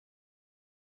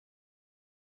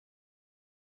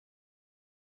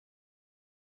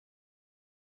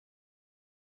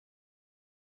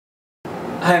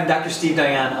Hi, I'm Dr. Steve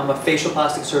Dayan. I'm a facial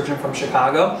plastic surgeon from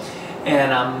Chicago,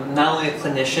 and I'm not only a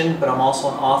clinician, but I'm also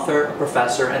an author, a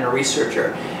professor, and a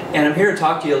researcher. And I'm here to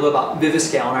talk to you a little about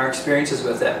Viviscal and our experiences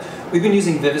with it. We've been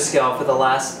using Viviscal for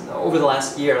over the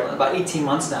last year, about 18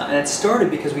 months now, and it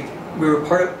started because we were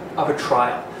part of a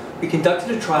trial. We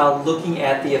conducted a trial looking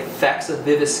at the effects of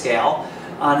Viviscal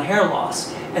on hair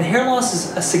loss. And hair loss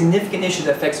is a significant issue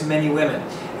that affects many women.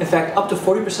 In fact, up to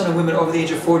 40% of women over the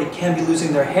age of 40 can be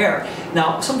losing their hair.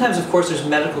 Now, sometimes, of course, there's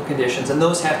medical conditions, and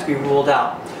those have to be ruled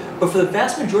out. But for the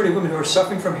vast majority of women who are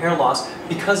suffering from hair loss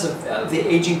because of the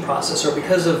aging process or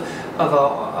because of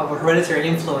a hereditary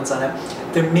influence on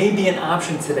it, there may be an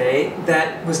option today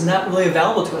that was not really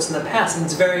available to us in the past, and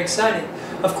it's very exciting.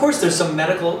 Of course, there's some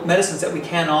medicines that we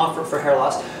can offer for hair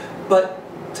loss, but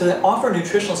to offer a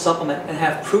nutritional supplement and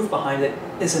have proof behind it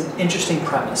is an interesting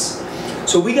premise.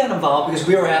 So we got involved because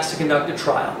we were asked to conduct a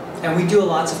trial, and we do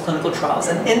lots of clinical trials.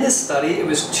 And in this study, it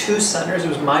was two centers. It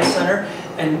was my center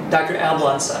and Dr.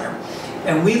 Ablon Center.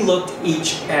 And we looked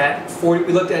each at we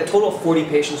looked at a total of 40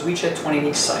 patients. We each had 20 in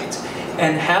each site.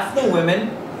 And half of the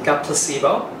women got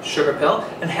placebo, sugar pill,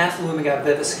 and half of the women got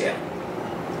Viviscal.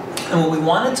 And what we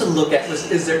wanted to look at was,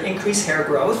 is there increased hair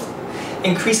growth,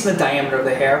 increase in the diameter of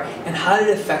the hair, and how did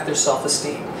it affect their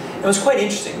self-esteem? It was quite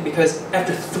interesting because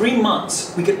after 3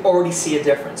 months, we could already see a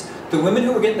difference. The women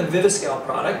who were getting the Viviscal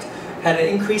product had an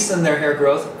increase in their hair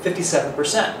growth, 57%.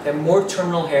 They had more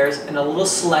terminal hairs and a little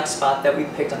select spot that we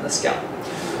picked on the scalp.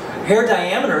 Hair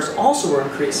diameters also were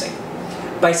increasing.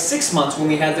 By 6 months, when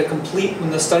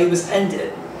the study was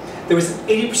ended, there was an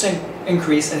 80%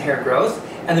 increase in hair growth,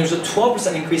 and there was a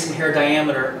 12% increase in hair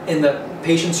diameter in the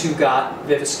patients who got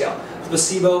Viviscal.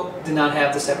 Placebo did not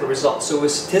have this type of result, so it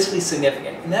was statistically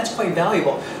significant, and that's quite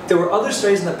valuable. There were other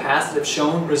studies in the past that have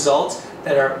shown results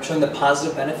that are showing the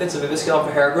positive benefits of Viviscal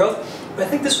for hair growth, but I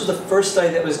think this was the first study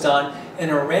that was done in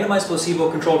a randomized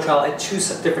placebo-controlled trial at 2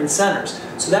 different centers,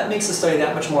 so that makes the study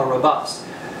that much more robust.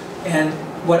 And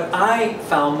what I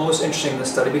found most interesting in this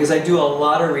study, because I do a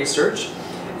lot of research,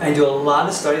 I do a lot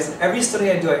of studies, and every study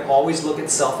I do, I always look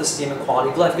at self-esteem and quality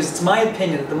of life, because it's my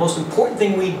opinion that the most important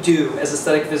thing we do as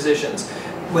aesthetic physicians,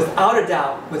 without a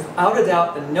doubt,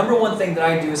 the number one thing that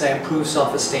I do is I improve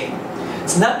self-esteem.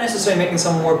 It's not necessarily making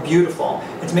someone more beautiful,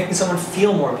 it's making someone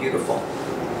feel more beautiful.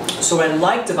 So what I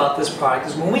liked about this product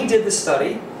is when we did this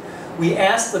study, we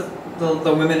asked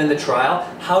the women in the trial,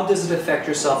 how does it affect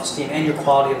your self-esteem and your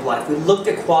quality of life? We looked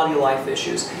at quality of life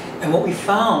issues, and what we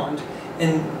found,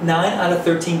 in 9 out of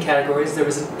 13 categories, there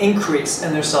was an increase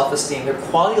in their self-esteem. Their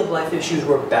quality of life issues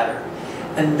were better.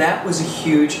 And that was a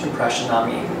huge impression on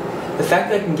me. The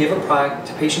fact that I can give a product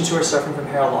to patients who are suffering from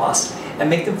hair loss and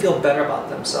make them feel better about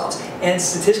themselves, and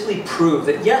statistically prove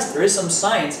that yes, there is some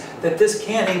science that this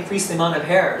can increase the amount of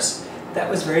hairs, that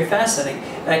was very fascinating.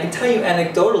 And I can tell you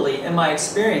anecdotally, in my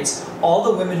experience, all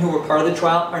the women who were part of the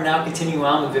trial are now continuing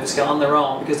on with Viviscal on their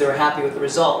own because they were happy with the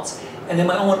results. And in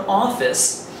my own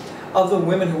office, of the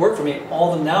women who work for me,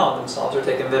 all of them now themselves are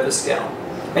taking Viviscal.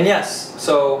 And yes,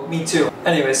 so me too.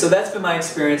 Anyway, so that's been my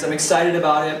experience. I'm excited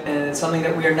about it, and it's something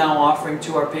that we are now offering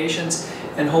to our patients,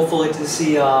 and hopefully to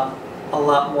see a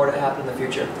lot more to happen in the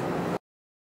future.